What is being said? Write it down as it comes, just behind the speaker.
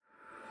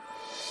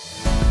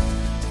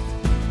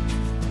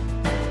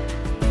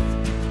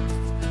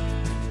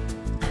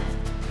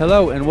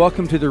Hello, and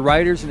welcome to the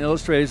Writers and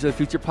Illustrators of the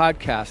Future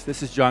podcast.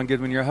 This is John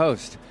Goodwin, your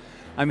host.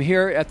 I'm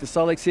here at the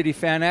Salt Lake City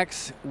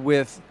FanX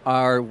with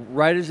our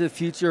Writers of the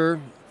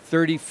Future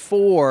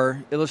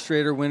 34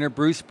 illustrator winner,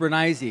 Bruce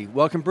Bernise.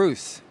 Welcome,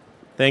 Bruce.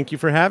 Thank you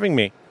for having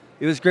me.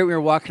 It was great. We were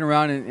walking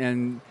around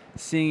and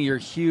seeing your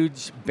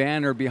huge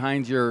banner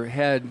behind your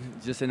head,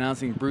 just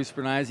announcing Bruce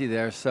Bernise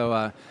there.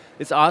 So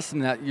it's awesome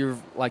that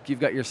you've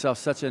got yourself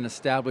such an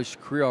established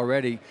career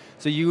already.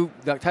 So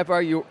the type of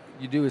art you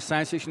do is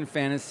science fiction,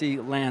 fantasy,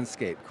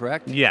 landscape,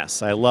 correct?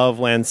 Yes, I love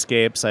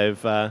landscapes. I've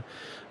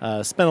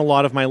spent a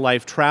lot of my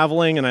life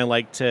traveling, and I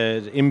like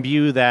to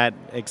imbue that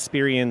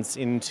experience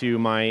into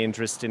my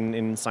interest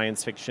in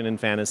science fiction and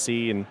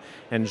fantasy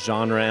and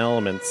genre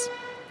elements.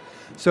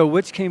 So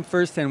which came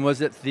first then? Was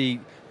it the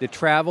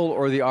travel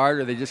or the art,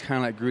 or they just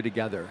kind of like grew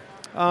together?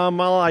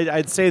 Well,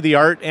 I'd say the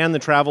art and the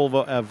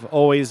travel have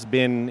always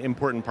been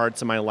important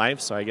parts of my life,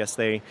 so I guess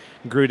they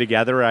grew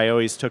together. I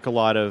always took a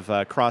lot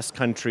of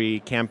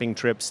cross-country camping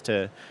trips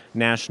to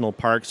national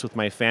parks with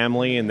my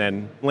family, and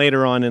then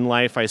later on in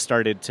life I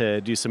started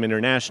to do some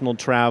international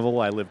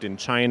travel. I lived in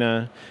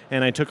China,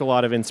 and I took a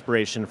lot of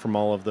inspiration from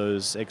all of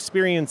those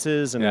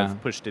experiences, and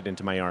I've pushed it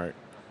into my art.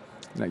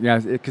 Yeah,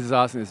 because it's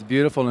awesome. It's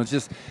beautiful, and it's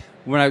just,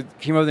 when I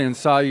came over there and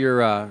saw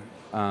your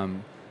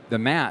the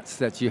mats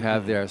that you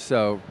have there,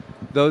 so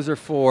those are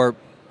for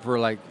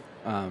like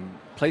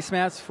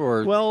placemats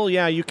for. Well,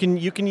 yeah, you can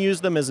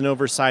use them as an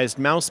oversized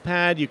mouse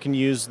pad. You can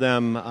use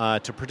them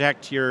to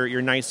protect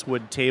your nice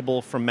wood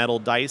table from metal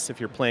dice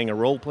if you're playing a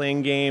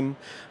role-playing game.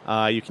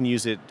 You can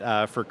use it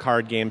for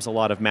card games. A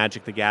lot of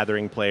Magic the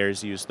Gathering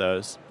players use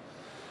those.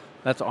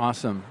 That's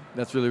awesome.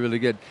 That's really, really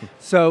good.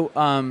 So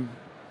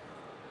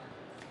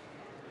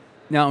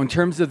now, in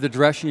terms of the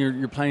direction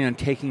you're planning on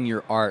taking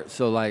your art,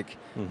 so like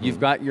you've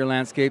got your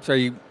landscapes. Are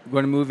you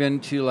going to move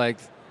into like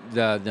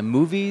the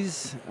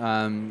movies,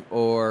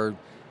 or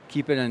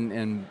keep it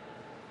in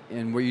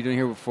what you're doing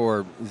here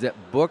for? Is that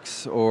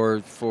books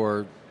or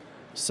for?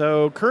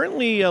 So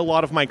currently a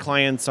lot of my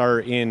clients are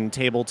in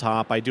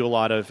tabletop. I do a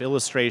lot of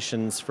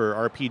illustrations for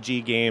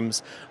RPG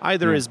games,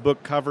 either as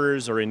book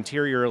covers or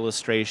interior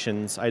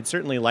illustrations. I'd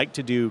certainly like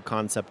to do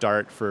concept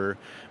art for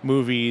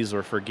movies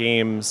or for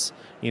games.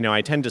 You know,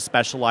 I tend to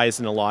specialize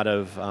in a lot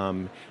of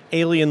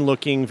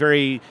alien-looking,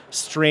 very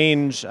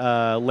strange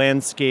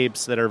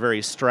landscapes that are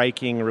very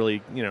striking,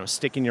 really,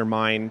 stick in your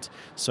mind.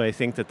 So I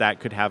think that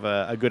could have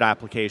a good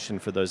application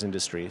for those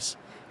industries.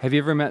 Have you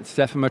ever met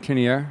Stéphane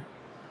Martinière?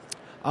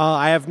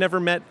 I have never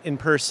met in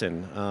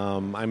person.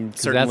 I'm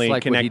certainly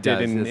like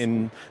connected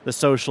in the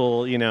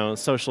social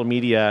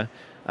media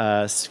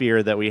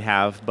sphere that we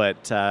have,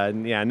 but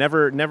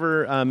never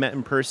met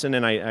in person.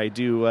 And I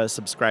do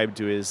subscribe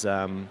to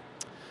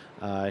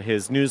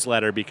his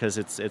newsletter because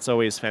it's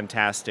always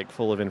fantastic,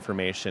 full of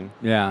information.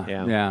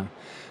 Yeah.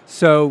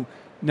 So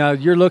now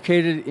you're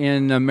located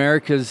in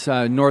America's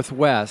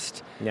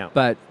Northwest. Yeah.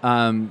 But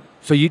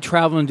so you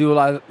travel and do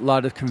a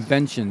lot of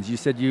conventions. You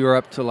said you were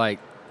up to like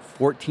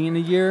 14 a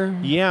year?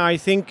 Yeah, I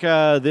think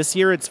this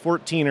year it's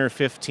 14 or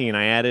 15.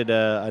 I added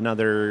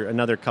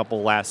another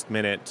couple last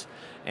minute,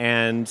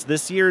 and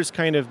this year's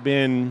kind of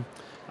been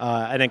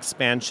an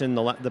expansion.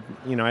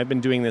 I've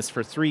been doing this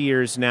for 3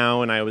 years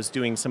now, and I was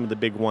doing some of the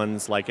big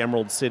ones like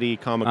Emerald City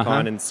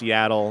Comic-Con in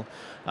Seattle,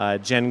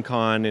 Gen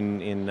Con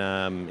in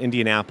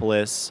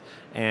Indianapolis,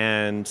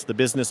 and the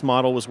business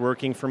model was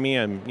working for me.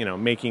 I'm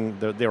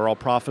they were all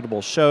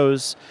profitable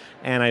shows,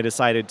 and I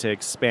decided to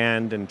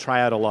expand and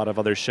try out a lot of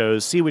other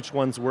shows, see which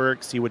ones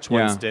work, see which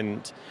ones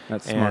didn't.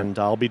 That's smart. And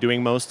I'll be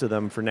doing most of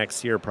them for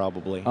next year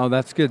probably. Oh,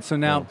 that's good. So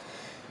now,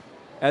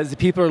 as the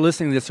people are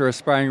listening to this are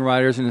aspiring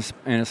writers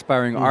and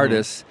aspiring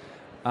artists,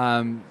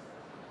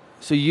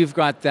 so you've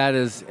got that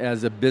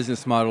as a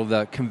business model,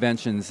 the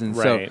conventions, and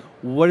so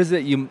what is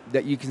it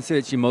that you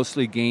consider that you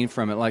mostly gain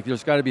from it? Like,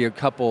 there's got to be a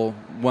couple,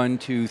 1,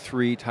 2,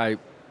 3 type.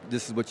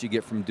 This is what you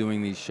get from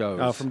doing these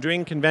shows. From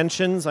doing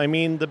conventions, I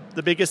mean,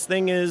 the biggest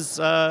thing is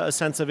a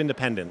sense of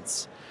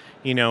independence.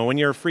 You know, when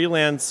you're a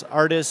freelance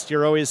artist,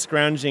 you're always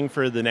scrounging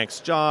for the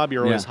next job.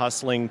 You're always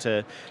hustling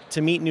to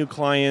meet new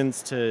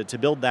clients, to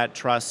build that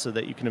trust so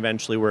that you can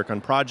eventually work on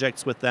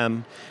projects with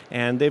them.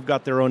 And they've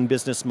got their own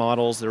business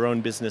models, their own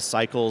business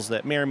cycles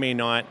that may or may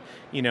not,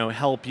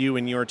 help you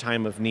in your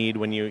time of need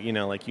when you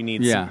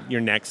need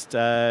your next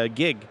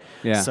gig.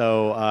 Yeah.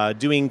 So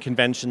doing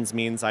conventions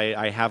means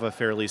I have a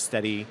fairly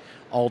steady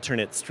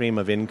alternate stream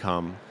of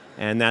income.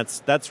 And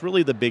that's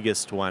really the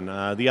biggest one.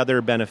 The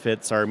other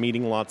benefits are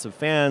meeting lots of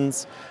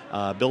fans,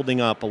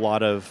 building up a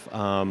lot of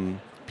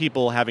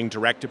people having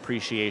direct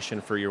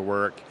appreciation for your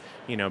work,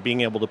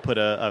 being able to put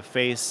a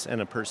face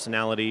and a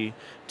personality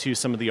to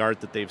some of the art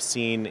that they've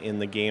seen in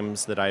the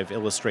games that I've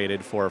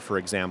illustrated for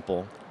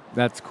example.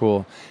 That's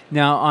cool.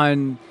 Now,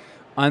 on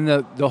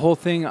the whole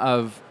thing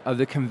of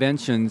the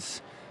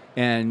conventions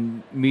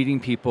and meeting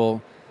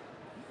people,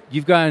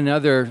 you've got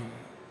another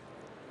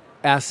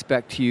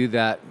aspect to you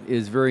that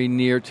is very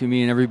near to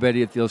me and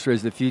everybody at the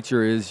Illustrators of the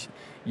Future. Is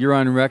you're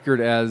on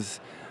record as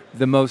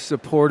the most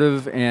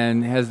supportive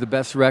and has the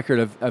best record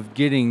of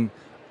getting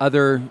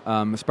other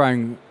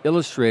aspiring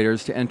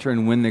illustrators to enter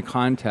and win the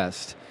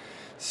contest.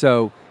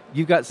 So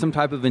you've got some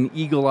type of an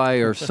eagle eye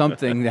or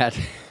something that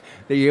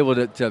you're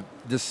able to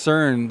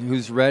discern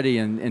who's ready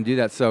and do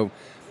that. So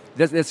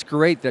that's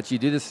great that you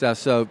do this stuff.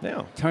 So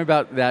tell me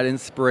about that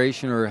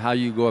inspiration or how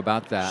you go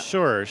about that.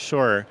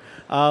 Sure.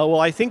 Well,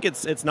 I think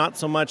it's not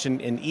so much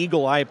an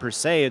eagle eye per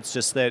se. It's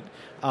just that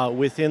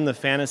within the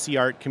fantasy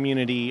art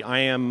community, I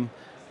am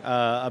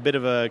a bit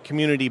of a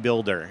community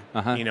builder.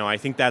 I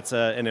think that's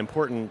an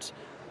important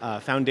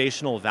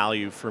foundational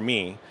value for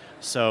me.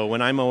 So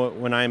when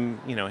I'm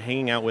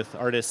hanging out with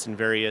artists in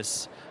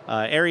various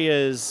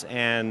areas,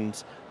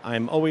 and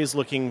I'm always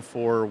looking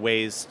for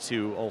ways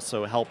to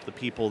also help the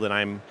people that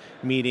I'm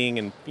meeting,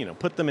 and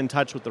put them in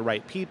touch with the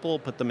right people,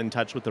 put them in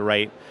touch with the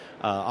right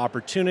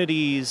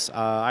opportunities.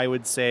 I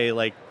would say,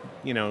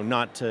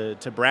 not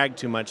to brag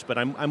too much, but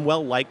I'm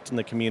well liked in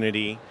the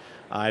community.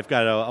 I've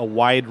got a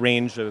wide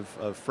range of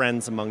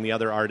friends among the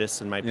other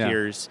artists and my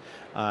peers.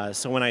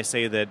 So when I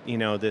say that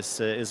this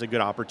is a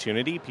good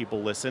opportunity,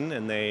 people listen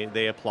and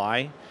they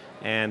apply.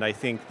 And I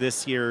think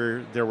this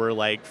year there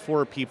were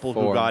 4 people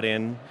who got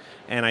in,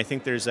 and I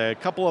think there's a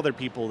couple other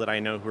people that I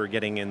know who are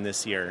getting in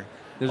this year.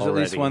 There's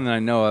already. At least one that I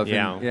know of.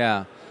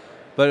 Yeah.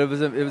 But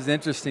it was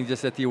interesting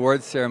just at the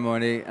awards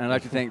ceremony, and I'd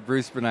like to thank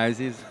Bruce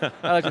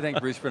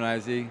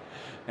Bernizzi.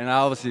 And I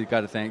obviously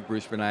got to thank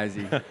Bruce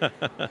Bernizzi.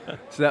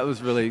 So that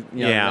was really,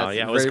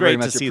 it was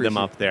great to see them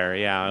up there.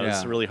 Yeah, it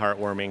was really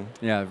heartwarming.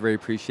 Yeah, very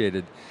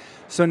appreciated.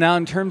 So now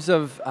in terms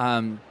of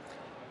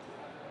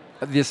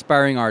the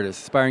aspiring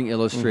artist, aspiring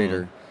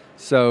illustrator,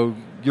 so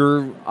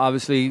you're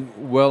obviously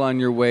well on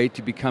your way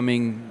to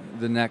becoming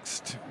the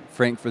next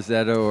Frank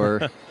Frazetta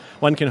or...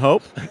 One can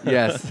hope.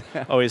 Yes.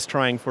 Always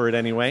trying for it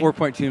anyway.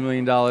 $4.2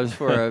 million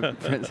for a...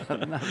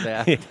 Not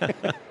bad.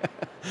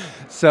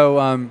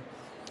 So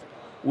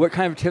what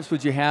kind of tips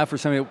would you have for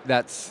somebody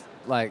that's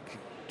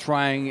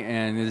trying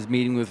and is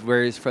meeting with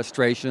various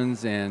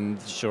frustrations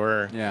and...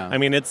 Sure. Yeah. I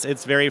mean,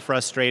 it's very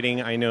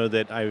frustrating. I know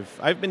that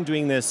I've been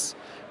doing this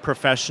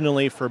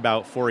professionally for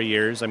about 4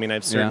 years. I mean,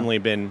 I've certainly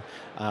been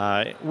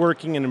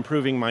working and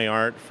improving my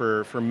art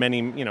for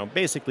many,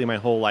 basically my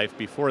whole life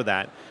before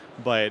that.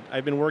 But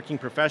I've been working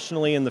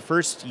professionally in the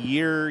first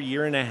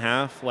year and a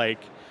half,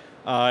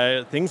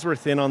 things were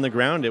thin on the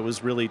ground. It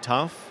was really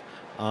tough.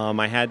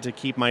 I had to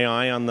keep my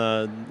eye on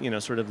the,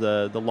 sort of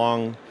the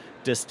long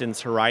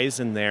distance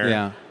horizon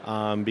there.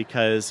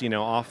 Because,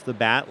 off the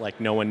bat,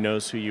 no one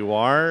knows who you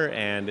are,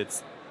 and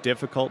it's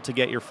difficult to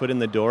get your foot in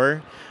the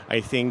door. I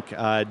think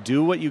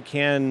do what you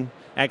can.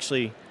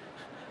 Actually,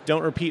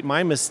 don't repeat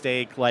my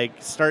mistake.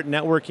 Start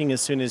networking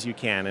as soon as you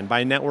can. And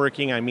by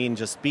networking, I mean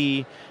just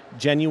be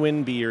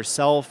genuine, be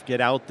yourself,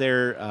 get out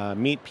there,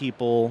 meet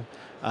people,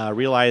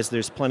 realize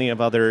there's plenty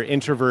of other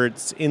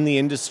introverts in the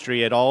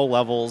industry at all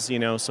levels,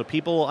 so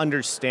people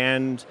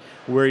understand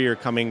where you're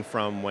coming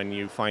from when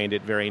you find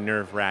it very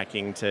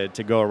nerve-wracking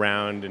to go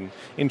around and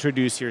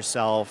introduce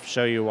yourself,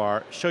 show your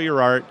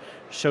art,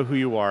 show who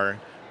you are.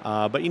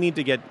 But you need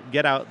to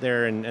get out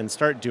there and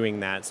start doing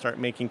that, start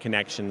making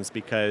connections,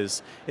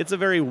 because it's a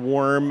very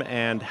warm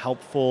and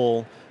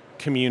helpful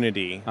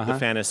community, the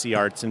fantasy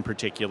arts in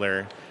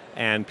particular,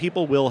 and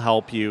people will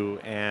help you,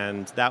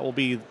 and that will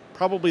be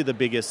probably the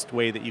biggest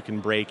way that you can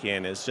break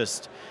in, is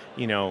just,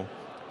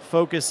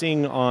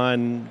 focusing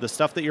on the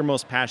stuff that you're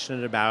most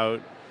passionate about,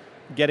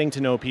 getting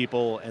to know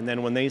people, and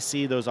then when they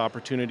see those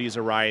opportunities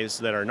arise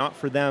that are not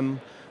for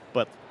them,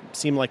 but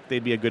seem like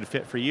they'd be a good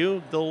fit for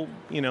you,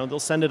 they'll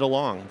send it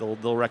along.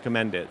 They'll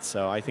recommend it.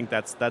 So I think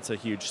that's a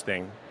huge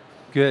thing.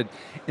 Good.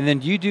 And then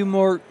do you do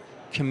more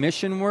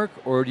commission work,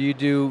 or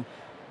do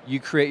you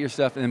create your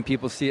stuff and then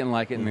people see it and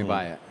like it and they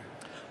buy it?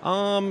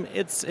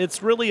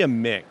 It's really a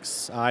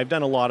mix. I've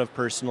done a lot of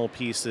personal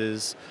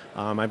pieces.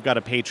 I've got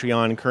a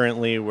Patreon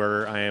currently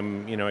where I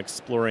am,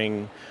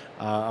 exploring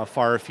a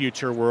far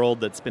future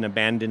world that's been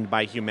abandoned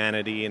by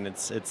humanity, and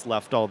it's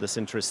left all this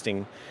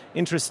interesting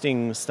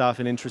stuff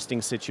and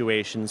interesting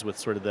situations with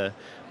sort of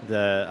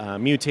the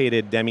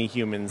mutated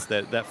demi-humans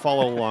that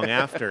follow along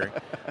after.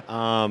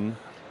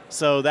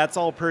 So that's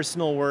all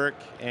personal work,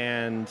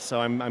 and so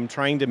I'm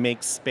trying to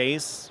make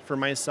space for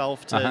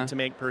myself to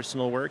make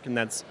personal work, and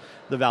that's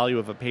the value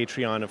of a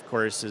Patreon, of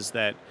course, is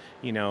that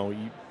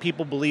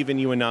people believe in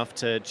you enough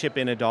to chip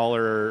in $1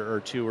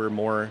 or $2 or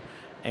more,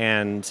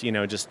 and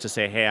just to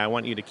say, hey, I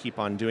want you to keep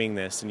on doing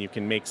this, and you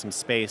can make some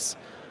space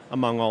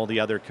among all the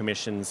other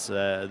commissions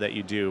that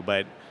you do.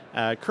 But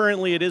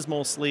currently, it is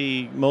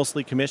mostly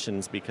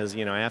commissions because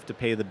I have to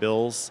pay the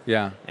bills.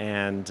 Yeah,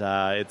 and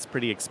it's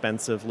pretty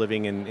expensive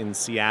living in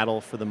Seattle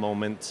for the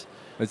moment.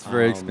 It's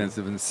very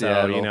expensive in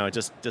Seattle.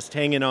 So just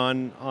hanging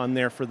on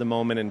there for the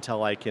moment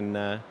until I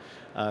can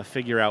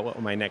figure out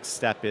what my next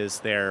step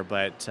is there.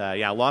 But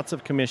lots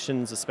of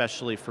commissions,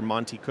 especially for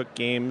Monte Cook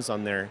Games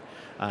on their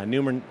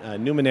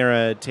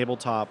Numenera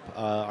tabletop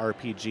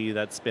RPG.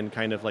 That's been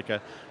kind of like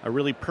a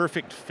really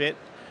perfect fit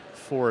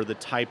for the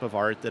type of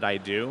art that I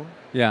do.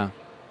 Yeah.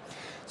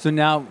 So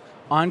now,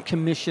 on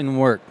commission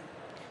work,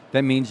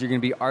 that means you're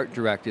going to be art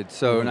directed.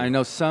 So, and I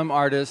know some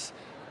artists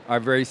are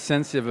very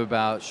sensitive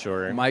about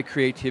Sure. my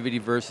creativity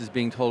versus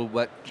being told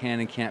what can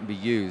and can't be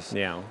used.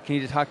 Yeah. Can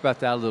you talk about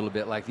that a little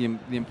bit, like the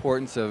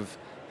importance of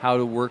how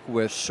to work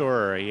with?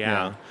 Sure,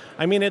 yeah.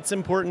 I mean, it's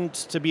important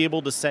to be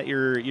able to set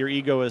your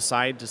ego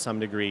aside to some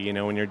degree. You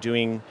know, when you're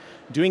doing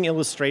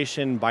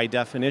illustration, by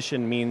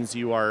definition, means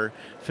you are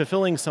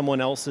fulfilling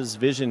someone else's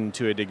vision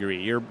to a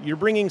degree. You're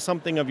bringing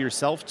something of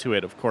yourself to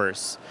it, of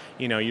course.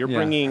 You know, you're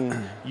bringing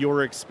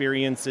your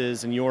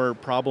experiences and your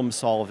problem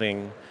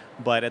solving.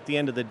 But at the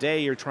end of the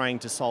day, you're trying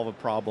to solve a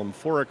problem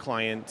for a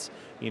client.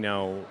 You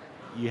know,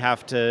 you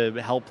have to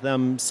help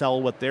them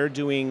sell what they're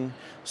doing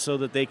so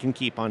that they can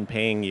keep on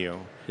paying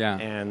you. Yeah.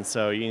 And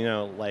so, you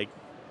know, like,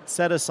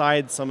 set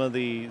aside some of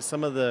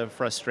the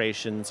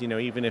frustrations, you know,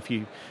 even if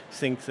you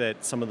think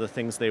that some of the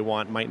things they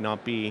want might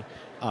not be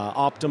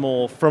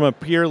optimal from a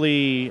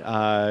purely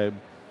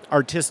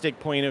artistic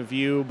point of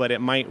view, but it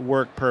might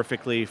work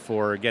perfectly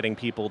for getting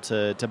people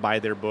to buy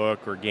their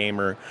book or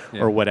game or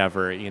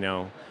whatever, you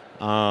know.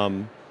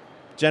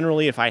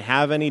 Generally, if I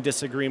have any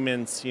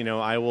disagreements, you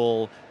know, I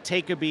will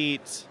take a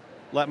beat,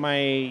 let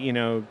my, you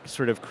know,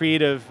 sort of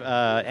creative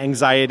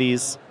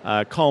anxieties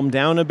calm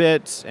down a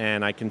bit,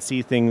 and I can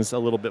see things a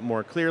little bit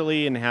more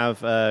clearly and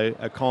have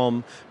a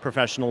calm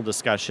professional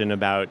discussion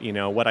about, you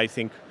know, what I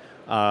think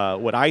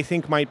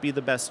might be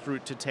the best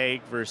route to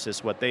take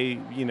versus what they,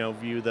 you know,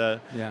 view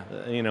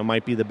you know,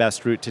 might be the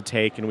best route to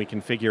take, and we can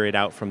figure it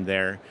out from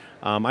there.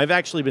 I've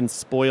actually been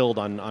spoiled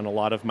on a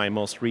lot of my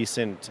most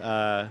recent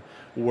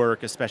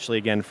work, especially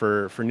again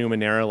for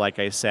Numenera, like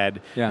I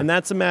said, and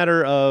that's a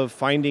matter of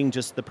finding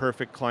just the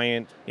perfect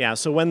client. Yeah,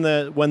 so when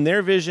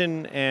their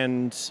vision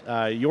and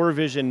your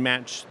vision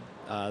match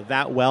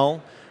that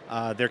well,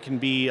 there can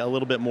be a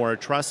little bit more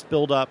trust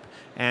build up.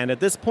 And at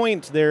this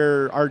point,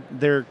 their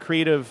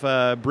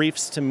creative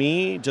briefs to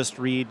me just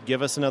read,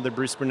 "Give us another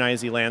Bruce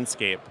Bernise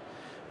landscape,"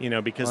 you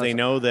know, because they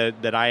know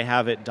that I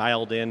have it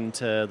dialed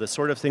into the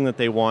sort of thing that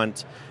they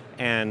want.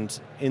 And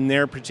in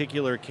their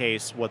particular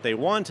case, what they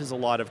want is a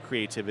lot of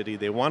creativity.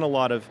 They want a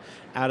lot of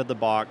outside of the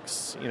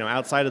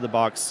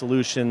box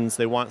solutions.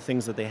 They want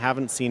things that they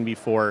haven't seen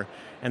before,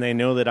 and they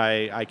know that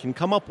I can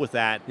come up with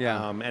that.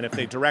 And if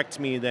they direct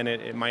me, then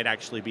it might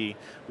actually be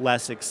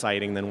less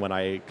exciting than what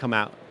I come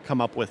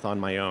up with on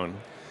my own.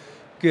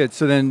 Good.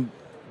 So then,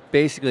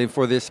 basically,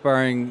 for the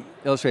aspiring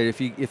illustrator,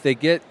 if they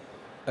get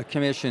a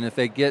commission, if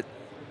they get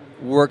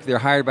work, they're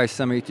hired by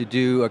somebody to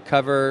do a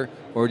cover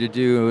or to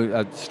do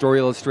a story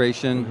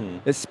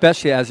illustration,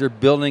 especially as they're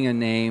building a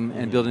name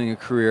and building a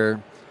career,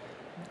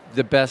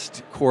 the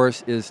best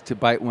course is to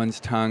bite one's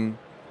tongue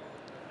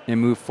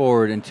and move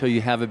forward until you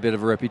have a bit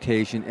of a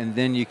reputation, and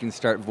then you can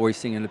start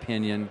voicing an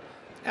opinion.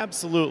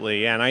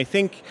 Absolutely, and I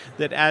think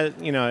that, as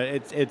you know,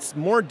 it's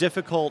more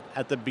difficult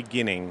at the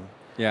beginning,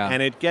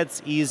 and it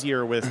gets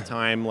easier with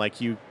time.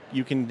 Like you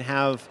can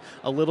have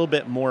a little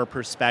bit more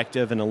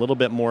perspective and a little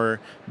bit more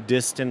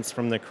distance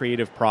from the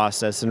creative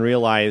process and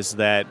realize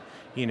that,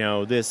 you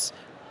know, this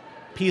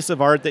piece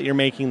of art that you're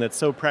making that's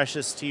so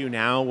precious to you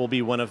now will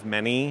be one of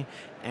many,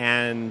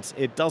 and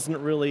it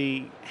doesn't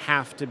really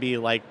have to be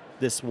like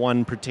this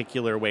one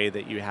particular way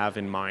that you have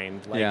in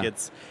mind. Like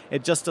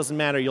it just doesn't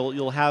matter.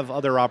 You'll have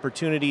other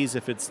opportunities.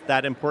 If it's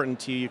that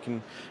important to you, you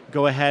can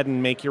go ahead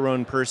and make your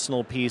own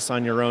personal piece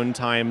on your own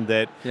time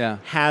that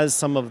has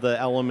some of the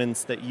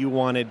elements that you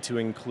wanted to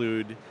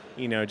include,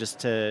 you know, just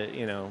to,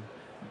 you know,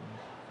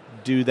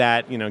 do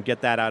that, you know,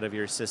 get that out of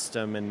your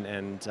system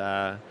and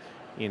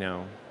you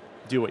know,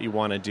 do what you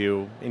want to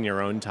do in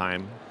your own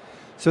time.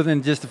 So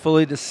then, just to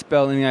fully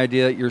dispel any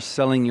idea that you're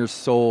selling your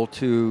soul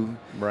to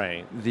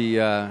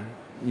the,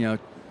 you know,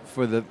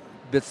 for the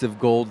bits of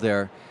gold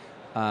there,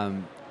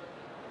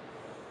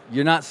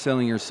 you're not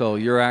selling your soul.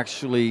 You're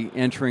actually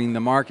entering the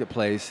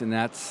marketplace, and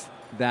that's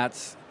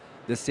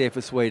the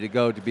safest way to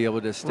go to be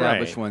able to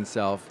establish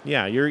oneself.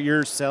 Yeah,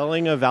 you're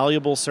selling a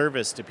valuable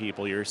service to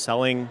people. You're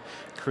selling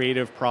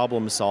creative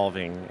problem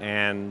solving,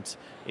 and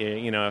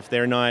you know, if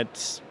they're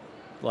not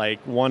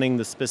like wanting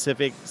the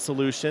specific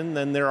solution,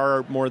 then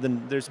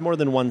there's more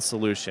than one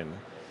solution.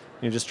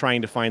 You're just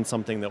trying to find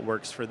something that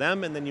works for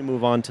them, and then you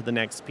move on to the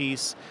next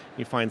piece.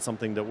 You find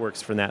something that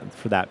works for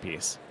that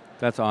piece.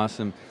 That's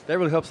awesome. That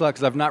really helps a lot,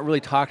 because I've not really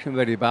talked to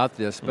anybody about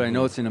this, but I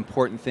know it's an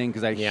important thing,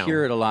 because I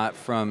hear it a lot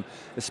from,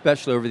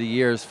 especially over the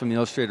years, from the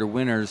Illustrator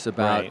winners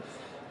about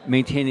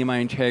maintaining my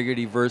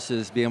integrity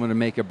versus being able to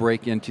make a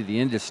break into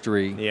the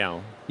industry.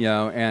 You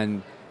know,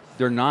 and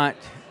they're not.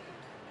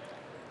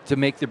 To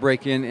make the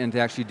break in and to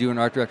actually do what an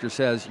art director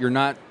says, you're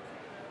not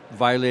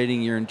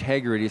violating your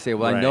integrity. You say,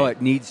 well, I know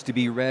it needs to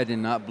be red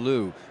and not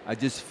blue. I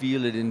just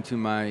feel it into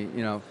my,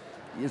 you know,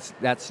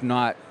 that's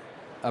not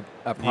a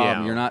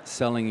problem. You're not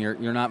selling you're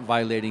not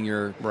violating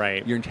your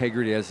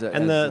integrity as a.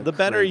 And the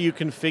better you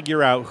can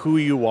figure out who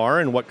you are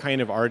and what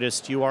kind of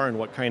artist you are and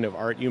what kind of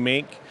art you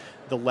make,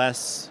 the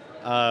less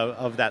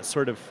of that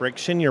sort of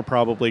friction you're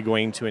probably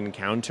going to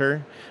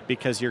encounter,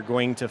 because you're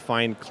going to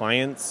find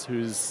clients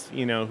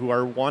who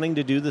are wanting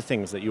to do the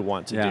things that you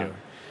want to do.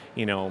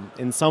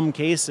 In some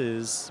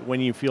cases, when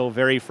you feel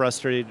very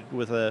frustrated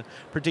with a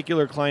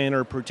particular client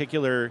or a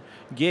particular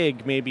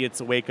gig, maybe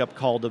it's a wake-up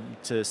call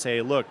to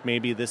say, look,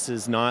 maybe this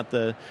is not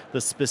the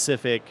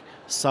specific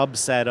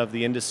subset of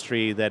the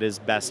industry that is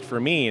best for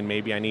me, and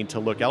maybe I need to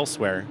look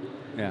elsewhere.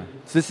 Yeah.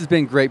 So this has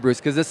been great, Bruce,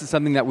 because this is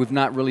something that we've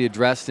not really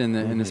addressed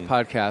in this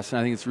podcast, and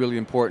I think it's really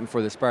important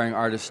for the aspiring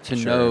artists to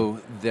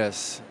know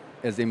this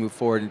as they move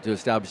forward and to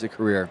establish a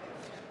career.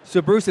 So,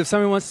 Bruce, if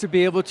someone wants to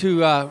be able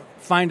to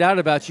find out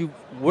about you,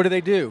 what do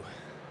they do?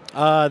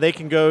 They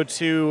can go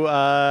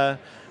to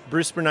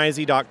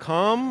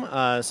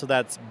brucebrenneise.com. So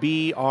that's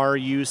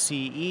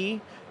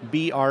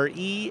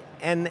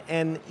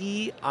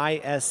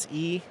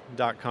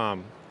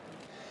BruceBrenneise.com.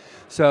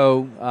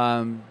 So,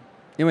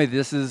 anyway,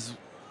 this is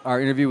our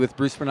interview with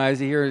Bruce Brenneise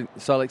here in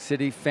Salt Lake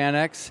City,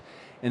 FanX.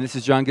 And this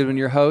is John Goodwin,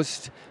 your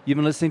host. You've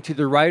been listening to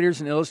the Writers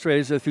and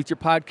Illustrators of the Future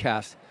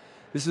podcast.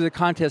 This is a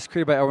contest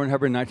created by L. Ron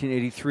Hubbard in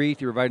 1983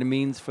 to provide a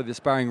means for the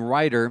aspiring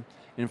writer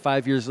and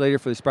 5 years later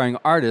for the aspiring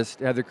artist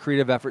to have their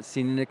creative efforts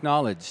seen and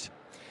acknowledged.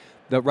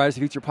 The Writers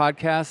of the Future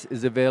podcast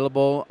is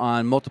available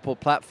on multiple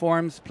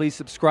platforms. Please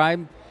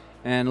subscribe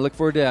and look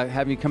forward to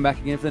having you come back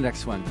again for the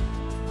next one.